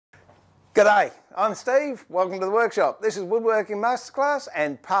G'day, I'm Steve. Welcome to the workshop. This is Woodworking Masterclass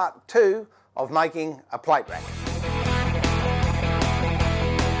and part 2 of making a plate rack.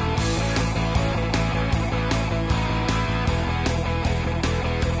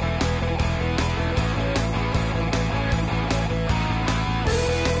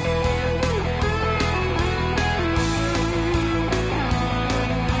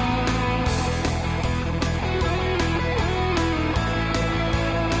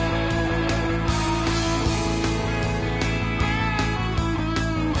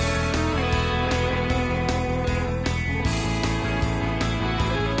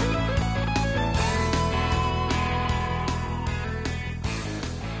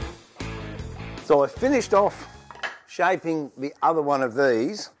 So I finished off shaping the other one of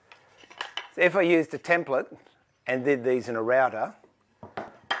these. So if I used a template and did these in a router,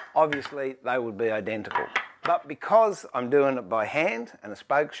 obviously they would be identical. But because I'm doing it by hand and a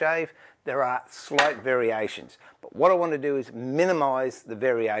spoke shave, there are slight variations. But what I want to do is minimise the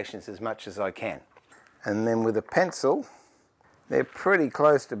variations as much as I can. And then with a pencil, they're pretty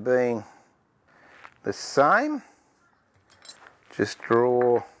close to being the same. Just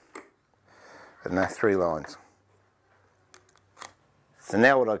draw, and that's 3 lines. So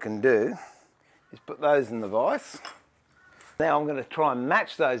now what I can do is put those in the vise. Now I'm going to try and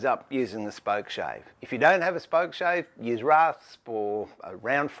match those up using the spoke shave. If you don't have a spoke shave, use rasp or a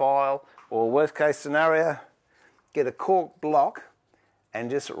round file, or worst case scenario, get a cork block and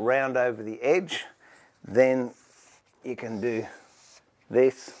just round over the edge. Then you can do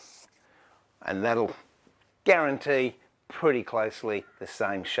this and that'll guarantee pretty closely the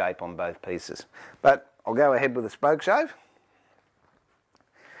same shape on both pieces. But I'll go ahead with a spoke shave.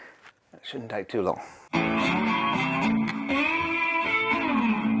 It shouldn't take too long.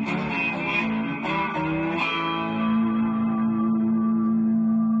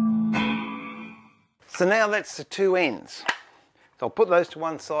 So now that's the 2 ends. So I'll put those to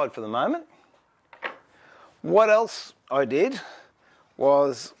one side for the moment. What else I did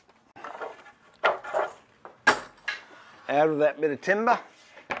was, out of that bit of timber,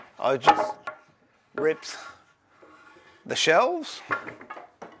 I just ripped the shelves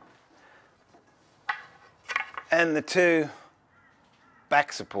and the 2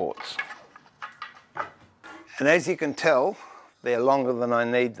 back supports. And as you can tell, they're longer than I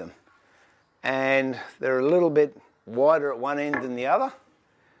need them. And they're a little bit wider at one end than the other,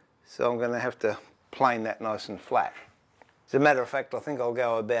 so I'm going to have to plane that nice and flat. As a matter of fact, I think I'll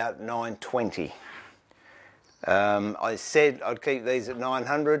go about 920. I said I'd keep these at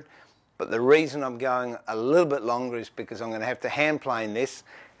 900, but the reason I'm going a little bit longer is because I'm going to have to hand plane this,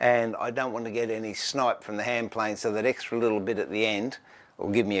 and I don't want to get any snipe from the hand plane, so that extra little bit at the end will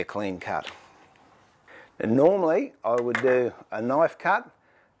give me a clean cut. And normally I would do a knife cut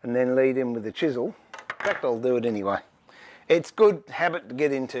and then lead in with a chisel. In fact, I'll do it anyway. It's good habit to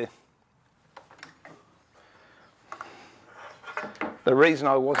get into. The reason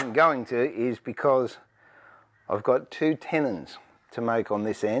I wasn't going to is because I've got 2 tenons to make on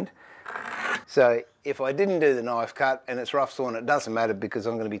this end. So if I didn't do the knife cut and it's rough sawn, it doesn't matter because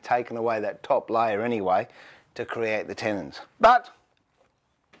I'm going to be taking away that top layer anyway to create the tenons. But,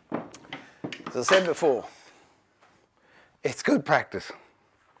 as I said before, it's good practice.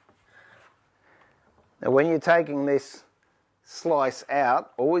 Now when you're taking this slice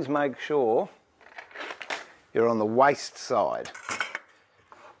out, always make sure you're on the waste side.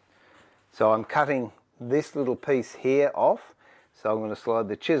 So I'm cutting this little piece here off, so I'm going to slide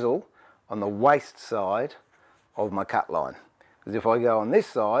the chisel on the waste side of my cut line. Because if I go on this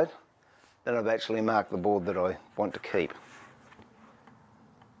side, then I've actually marked the board that I want to keep.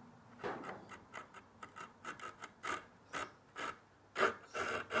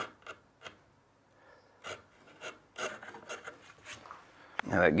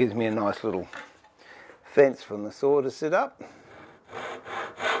 Now that gives me a nice little fence from the saw to sit up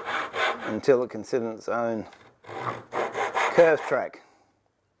until it can sit in its own curve track.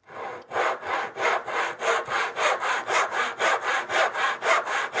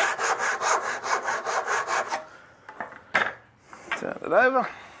 Turn it over.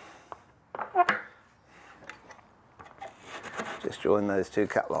 Just join those 2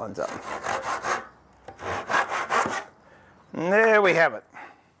 cut lines up. And there we have it.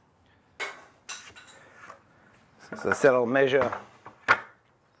 As I said, I'll measure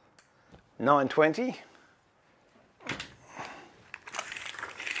 920.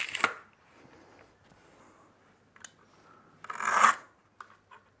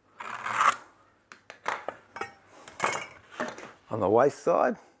 On the waist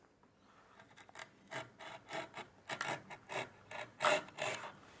side.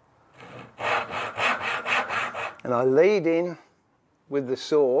 And I lead in with the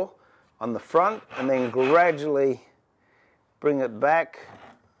saw on the front and then gradually bring it back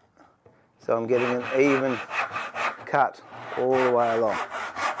so I'm getting an even cut all the way along.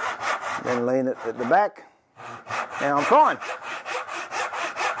 Then lean it at the back. Now I'm fine.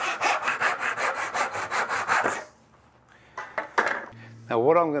 Now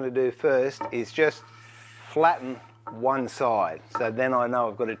what I'm going to do first is just flatten one side. So then I know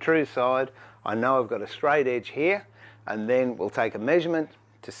I've got a true side, I know I've got a straight edge here, and then we'll take a measurement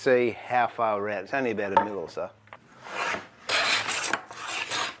to see how far we're out. It's only about 1 mil or so.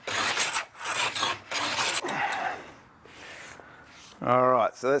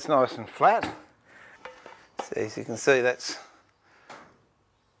 Alright, so that's nice and flat. So as you can see, that's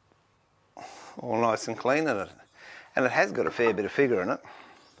all nice and clean, and it has got a fair bit of figure in it.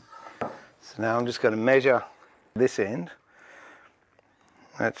 So now I'm just going to measure this end.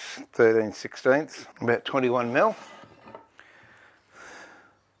 That's 13/16, about 21 mil.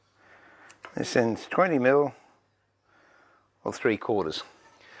 This end's 20 mil, or 3/4.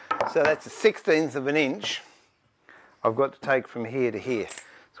 So that's a 1/16 of an inch I've got to take from here to here.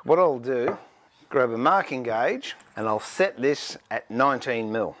 So what I'll do, grab a marking gauge and I'll set this at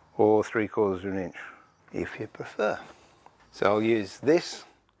 19 mil, or 3/4 of an inch, if you prefer. So I'll use this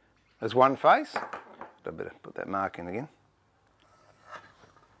as one face. I better put that mark in again.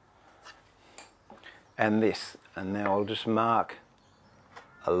 And this, and now I'll just mark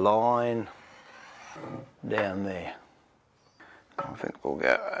a line down there. I think we'll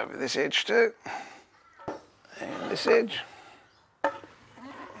go over this edge too, and this edge,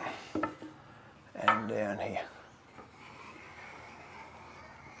 and down here.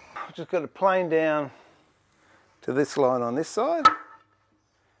 I've just got to plane down to this line on this side,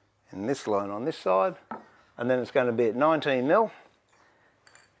 and this line on this side, and then it's going to be at 19 mil,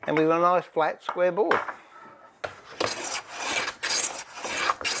 and we've got a nice flat square board.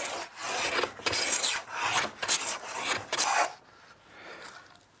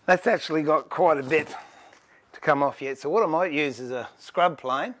 That's actually got quite a bit to come off yet, so what I might use is a scrub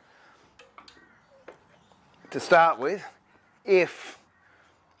plane to start with. If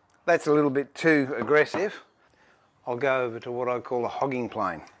that's a little bit too aggressive, I'll go over to what I call a hogging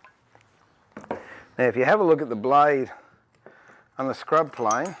plane. Now if you have a look at the blade on the scrub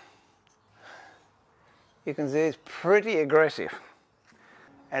plane, you can see it's pretty aggressive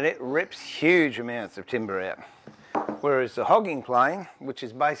and it rips huge amounts of timber out. Whereas the hogging plane, which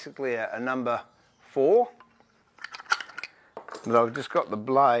is basically a number 4, but I've just got the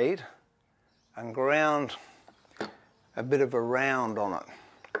blade and ground a bit of a round on it.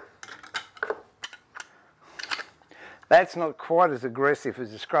 That's not quite as aggressive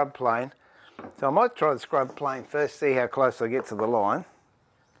as the scrub plane, so I might try the scrub plane first, see how close I get to the line.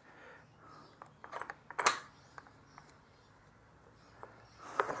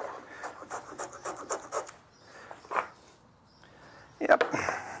 Yep.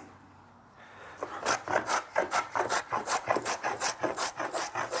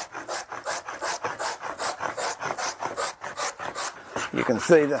 You can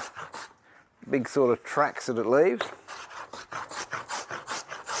see the big sort of tracks that it leaves.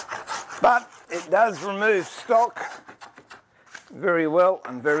 But it does remove stock very well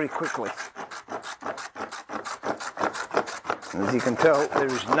and very quickly. And as you can tell, there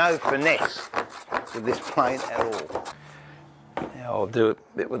is no finesse with this plane at all. Now I'll do it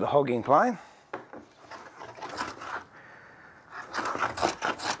a bit with the hogging plane.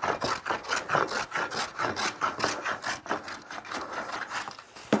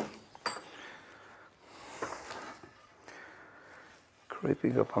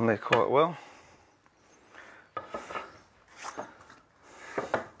 Creeping up on there quite well.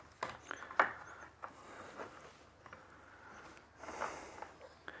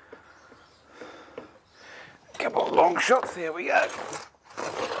 Couple of long shots, there we go.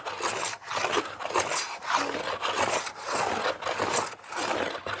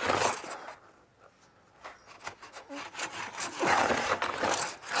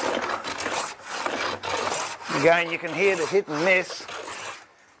 Again, you can hear the hit and miss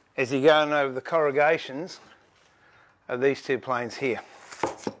as you're going over the corrugations of these two planes here.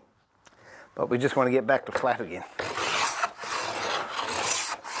 But we just want to get back to flat again.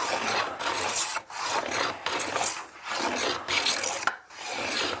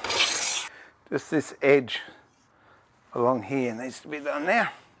 Just this edge along here needs to be done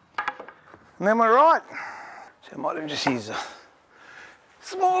now. And then we're right. So I might have just used a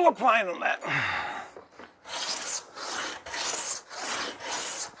smaller plane on that.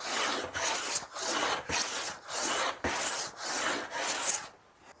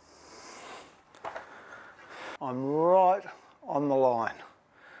 I'm right on the line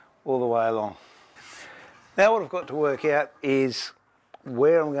all the way along. Now what I've got to work out is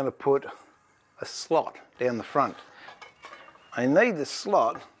where I'm going to put a slot down the front. I need the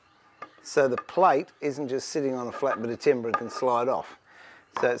slot so the plate isn't just sitting on a flat bit of timber and can slide off.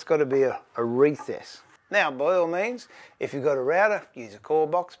 So it's got to be a recess. Now, by all means, if you've got a router, use a core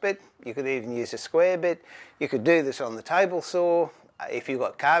box bit. You could even use a square bit. You could do this on the table saw. If you've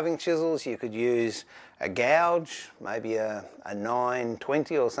got carving chisels, you could use a gouge, maybe a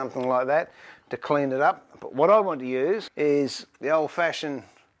 920 or something like that to clean it up. But what I want to use is the old-fashioned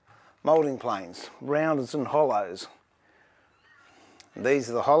moulding planes, rounders and hollows. These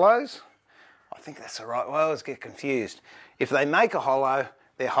are the hollows. I think that's the right way. I always get confused. If they make a hollow,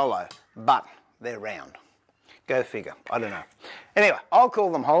 they're hollow, but they're round. Go figure, I don't know. Anyway, I'll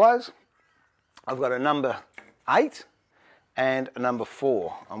call them hollows. I've got a number 8 and a number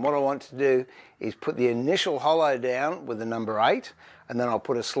 4. And what I want to do is put the initial hollow down with the number 8, and then I'll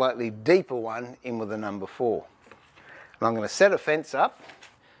put a slightly deeper one in with the number 4. And I'm going to set a fence up.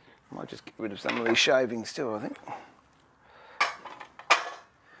 I might just get rid of some of these shavings too, I think.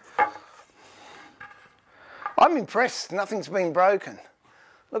 I'm impressed, nothing's been broken.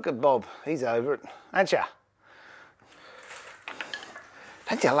 Look at Bob, he's over it, aren't ya?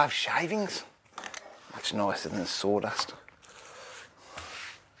 Don't you love shavings? Much nicer than sawdust.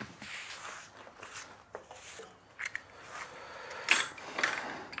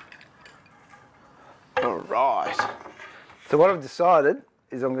 All right, so what I've decided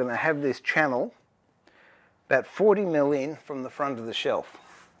is I'm going to have this channel about 40 mil in from the front of the shelf.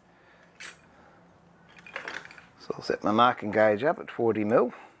 So I'll set my marking gauge up at 40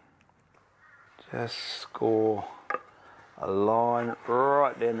 mil. Just score a line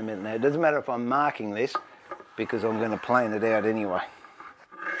right down the middle. Now it doesn't matter if I'm marking this because I'm going to plane it out anyway.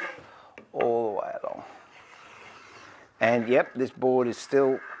 All the way along. And yep, this board is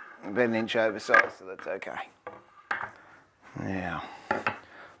still about an inch oversized, so that's okay. Now, I've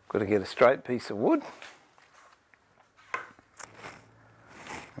got to get a straight piece of wood.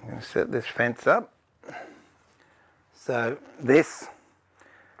 I'm going to set this fence up. So this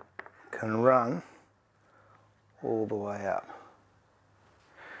can run all the way up.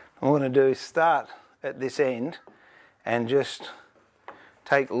 What I'm going to do is start at this end and just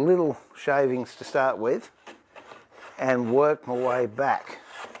take little shavings to start with and work my way back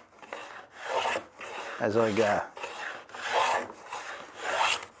as I go.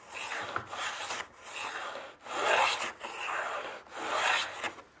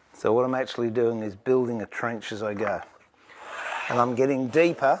 So what I'm actually doing is building a trench as I go. And I'm getting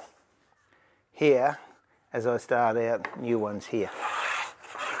deeper here as I start out new ones here.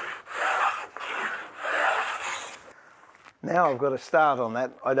 Now I've got to start on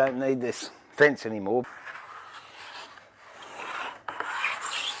that. I don't need this fence anymore.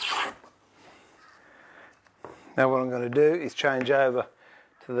 Now what I'm going to do is change over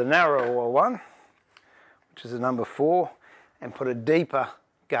to the narrower one, which is a number 4, and put a deeper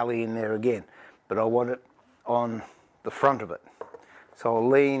gully in there again, but I want it on the front of it. So I'll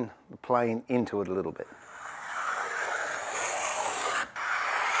lean the plane into it a little bit.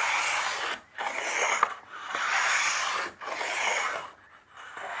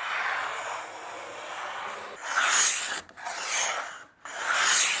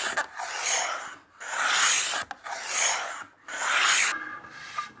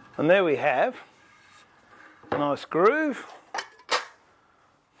 And there we have a nice groove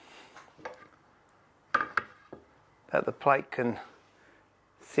that the plate can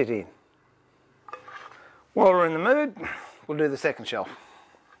sit in. While we're in the mood, we'll do the second shelf.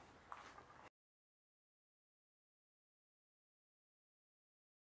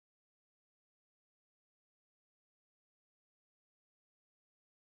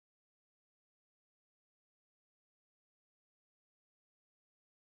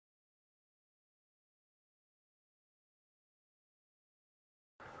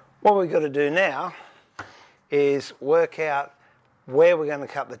 What we've got to do now is work out where we're going to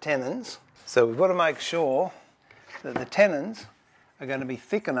cut the tenons. So we've got to make sure that the tenons are going to be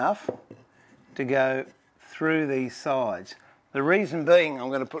thick enough to go through these sides. The reason being I'm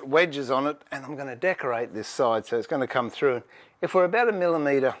going to put wedges on it and I'm going to decorate this side so it's going to come through. If we're about 1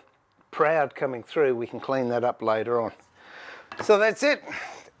 millimetre proud coming through, we can clean that up later on. So that's it.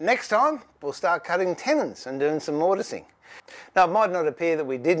 Next time we'll start cutting tenons and doing some mortising. Now, it might not appear that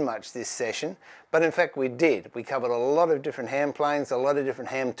we did much this session, but in fact we did. We covered a lot of different hand planes, a lot of different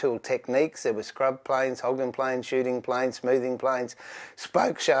hand tool techniques. There were scrub planes, hogging planes, shooting planes, smoothing planes,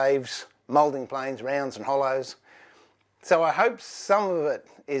 spoke shaves, moulding planes, rounds and hollows. So I hope some of it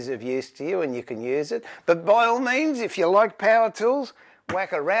is of use to you and you can use it. But by all means, if you like power tools,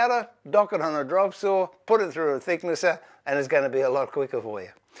 whack a router, dock it on a drop saw, put it through a thicknesser, and it's going to be a lot quicker for you.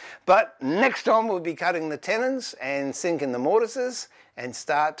 But next time we'll be cutting the tenons and sinking the mortises and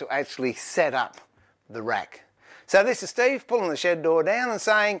start to actually set up the rack. So this is Steve pulling the shed door down and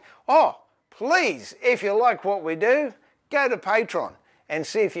saying, oh, please, if you like what we do, go to Patreon and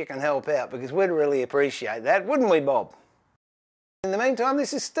see if you can help out, because we'd really appreciate that, wouldn't we, Bob? In the meantime,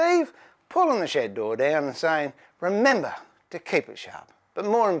 this is Steve pulling the shed door down and saying, remember to keep it sharp, but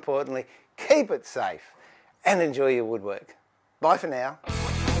more importantly, keep it safe and enjoy your woodwork. Bye for now.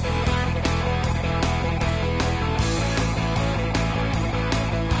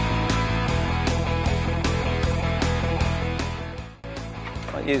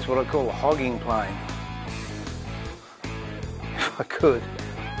 I use what I call a hogging plane, if I could.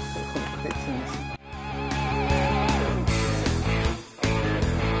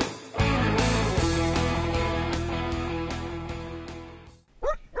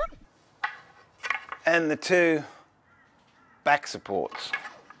 And the two back supports.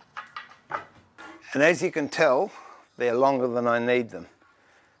 And as you can tell, they're longer than I need them.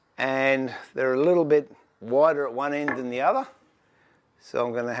 And they're a little bit wider at one end than the other. So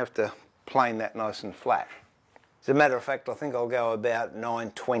I'm going to have to plane that nice and flat. As a matter of fact, I think I'll go about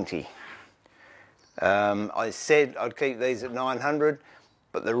 920. I said I'd keep these at 900,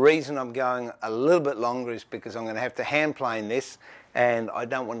 but the reason I'm going a little bit longer is because I'm going to have to hand plane this, and I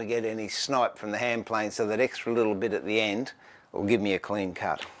don't want to get any snipe from the hand plane, so that extra little bit at the end will give me a clean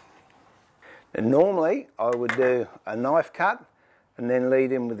cut. And normally I would do a knife cut and then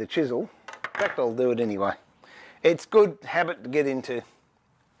lead in with a chisel. In fact, I'll do it anyway. It's good habit to get into.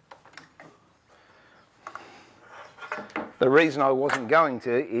 The reason I wasn't going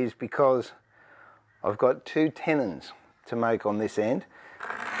to is because I've got two tenons to make on this end.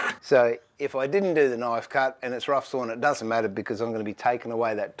 So if I didn't do the knife cut and it's rough sawn, it doesn't matter, because I'm going to be taking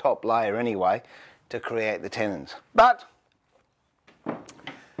away that top layer anyway to create the tenons. But,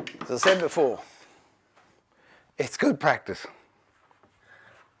 as I said before, it's good practice.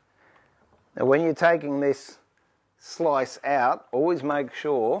 Now when you're taking this slice out, always make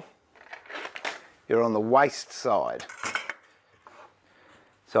sure you're on the waste side.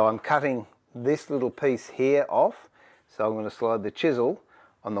 So I'm cutting this little piece here off, so I'm going to slide the chisel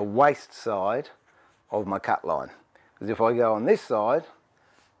on the waste side of my cut line. Because if I go on this side,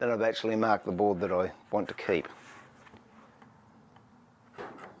 then I've actually marked the board that I want to keep.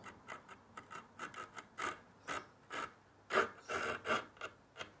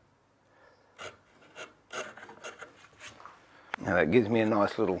 Now that gives me a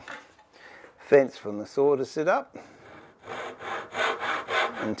nice little fence from the saw to sit up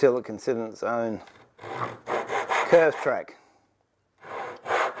until it can sit in its own curve track.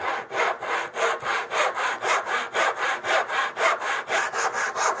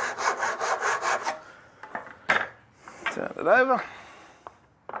 Turn it over.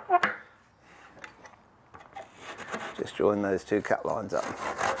 Just join those two cut lines up.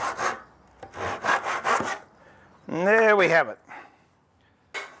 And there we have it.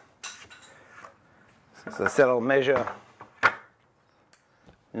 So I said I'll measure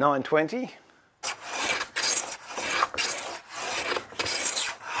 920.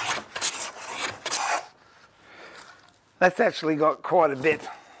 That's actually got quite a bit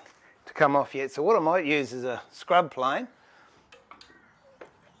to come off yet, so what I might use is a scrub plane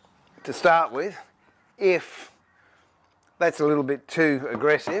to start with. If that's a little bit too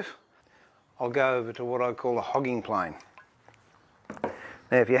aggressive, I'll go over to what I call a hogging plane.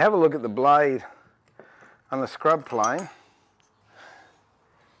 Now if you have a look at the blade on the scrub plane,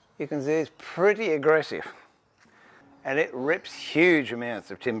 you can see it's pretty aggressive and it rips huge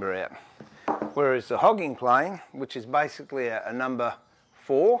amounts of timber out. Whereas the hogging plane, which is basically a number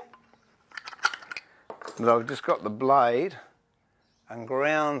 4, but I've just got the blade and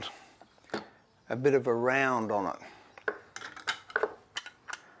ground a bit of a round on it.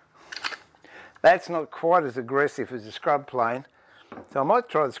 That's not quite as aggressive as the scrub plane, so I might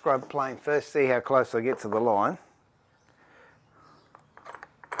try the scrub plane first, see how close I get to the line.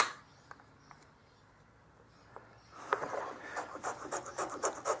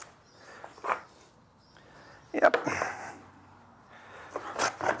 Yep.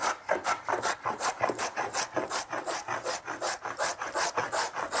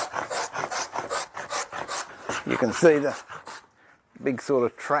 You can see the big sort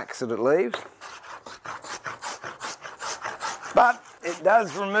of tracks that it leaves. But it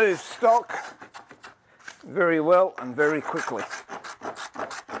does remove stock very well and very quickly.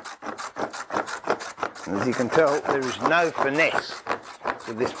 As you can tell, there is no finesse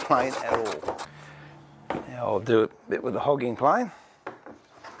with this plane at all. Now I'll do a bit with the hogging plane.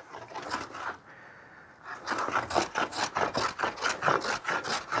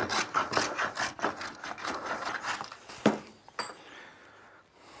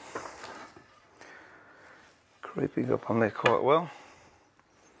 Creeping up on there quite well.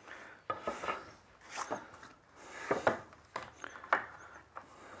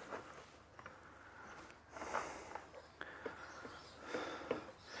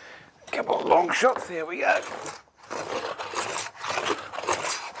 Couple of long shots, there we go.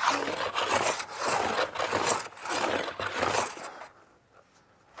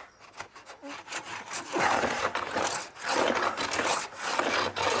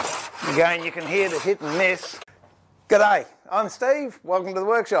 Again, you can hear the hit and miss. G'day, I'm Steve, welcome to the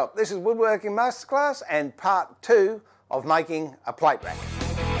workshop. This is Woodworking Masterclass and part 2 of making a plate rack.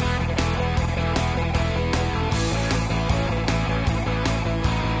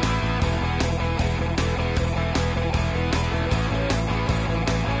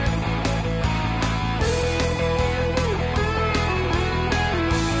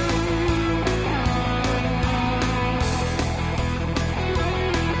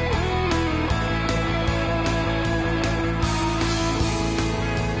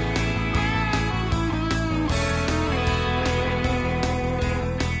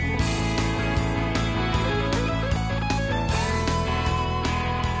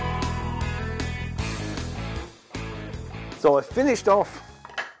 So I finished off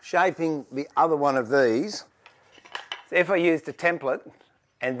shaping the other one of these. If I used a template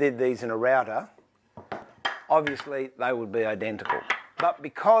and did these in a router, obviously they would be identical. But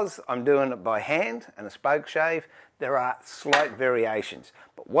because I'm doing it by hand and a spoke shave, there are slight variations.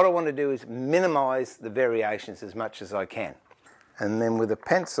 But what I want to do is minimise the variations as much as I can. And then with a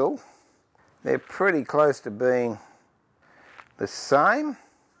pencil, they're pretty close to being the same.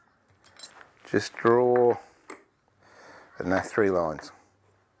 Just draw, and that's 3 lines.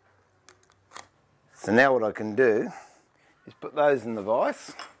 So now what I can do is put those in the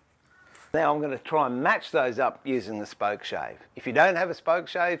vise. Now I'm going to try and match those up using the spoke shave. If you don't have a spoke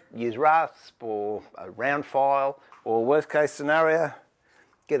shave, use rasp or a round file, or worst case scenario,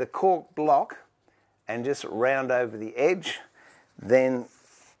 get a cork block and just round over the edge. Then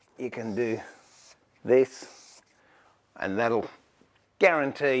you can do this, and that'll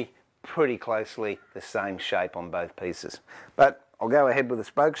guarantee pretty closely the same shape on both pieces. But I'll go ahead with a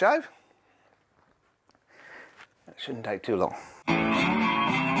spoke shave. It shouldn't take too long.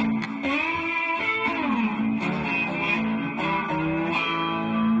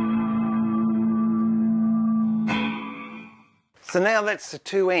 So now that's the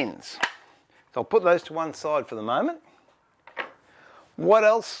 2 ends. So I'll put those to one side for the moment. What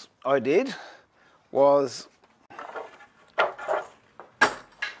else I did was,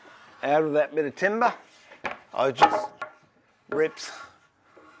 out of that bit of timber, I just ripped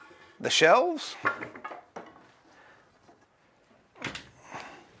the shelves.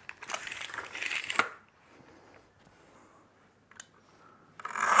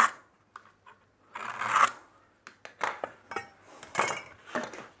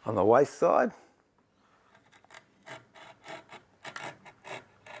 On the waste side.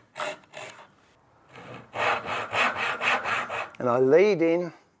 And I lead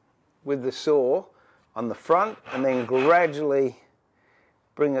in with the saw on the front and then gradually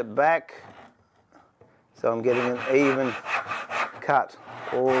bring it back so I'm getting an even cut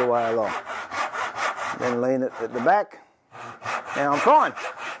all the way along. Then lean it at the back. Now I'm fine.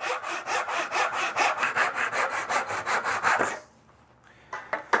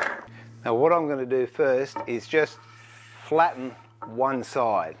 Now what I'm going to do first is just flatten one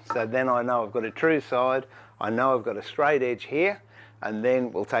side. So then I know I've got a true side, I know I've got a straight edge here, and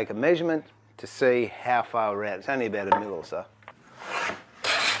then we'll take a measurement to see how far we're out. It's only about 1 mil or so.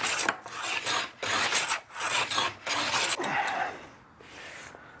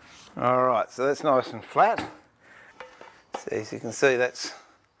 Alright, so that's nice and flat. So as you can see, that's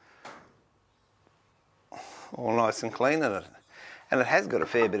all nice and clean, and it has got a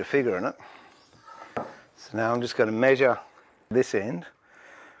fair bit of figure in it. So now I'm just going to measure this end.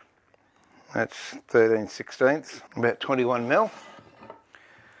 That's 13/16, about 21 mil.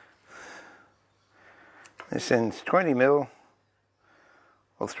 This end's 20 mil,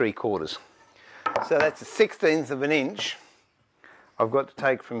 or 3/4. So that's a 1/16 of an inch I've got to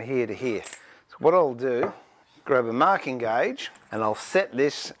take from here to here. So what I'll do, grab a marking gauge, and I'll set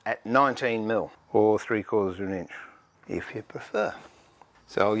this at 19 mil, or 3/4 of an inch, if you prefer.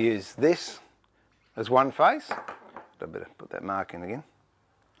 So I'll use this as one face. I better put that mark in again.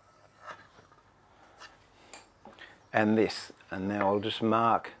 and this. And now I'll just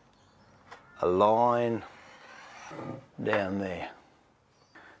mark a line down there.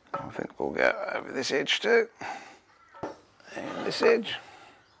 I think we'll go over this edge too, and this edge,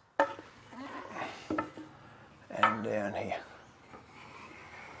 and down here.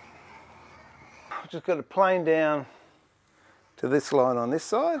 I've just got to plane down to this line on this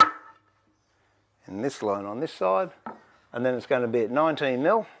side, and this line on this side, and then it's going to be at 19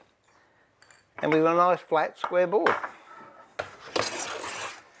 mil, and we've got a nice flat square board.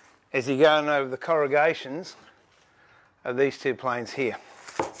 As you're going over the corrugations of these two planes here.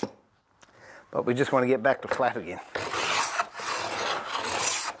 But we just want to get back to flat again.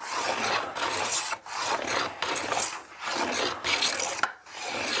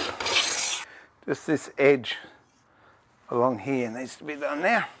 Just this edge along here needs to be done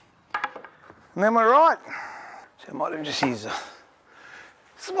now. And then we're right. So I might even just use a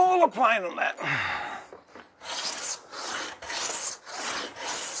smaller plane on that.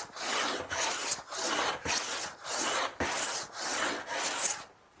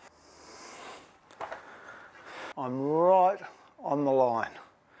 I'm right on the line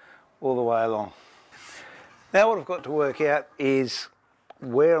all the way along. Now what I've got to work out is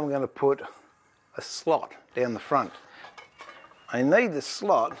where I'm going to put a slot down the front. I need the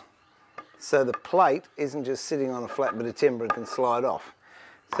slot so the plate isn't just sitting on a flat bit of timber and can slide off.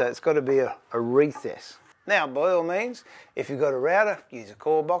 So it's got to be a recess. Now by all means, if you've got a router, use a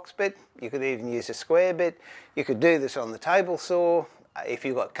core box bit. You could even use a square bit. You could do this on the table saw. If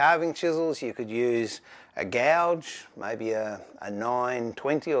you've got carving chisels, you could use a gouge, maybe a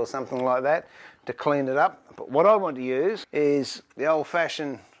 920 or something like that to clean it up. But what I want to use is the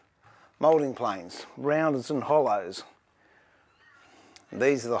old-fashioned moulding planes, rounders and hollows.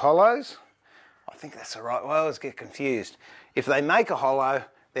 These are the hollows. I think that's the right way. I always get confused. If they make a hollow,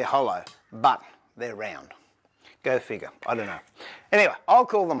 they're hollow, but they're round. Go figure, I don't know. Anyway, I'll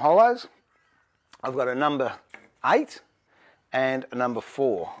call them hollows. I've got a number 8 and a number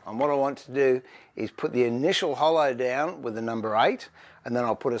 4. And what I want to do is put the initial hollow down with the number 8, and then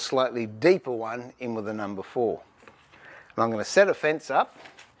I'll put a slightly deeper one in with the number 4. And I'm going to set a fence up.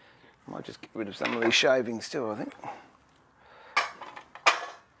 I might just get rid of some of these shavings too, I think.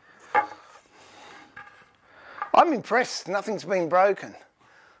 I'm impressed, nothing's been broken.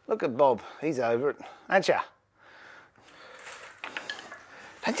 Look at Bob, he's over it, aren't you?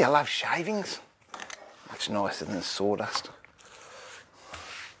 Don't you love shavings? Much nicer than sawdust.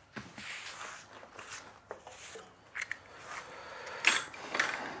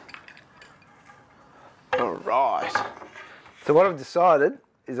 All right. So what I've decided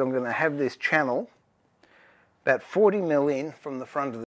is I'm going to have this channel about 40 mil in from the front of the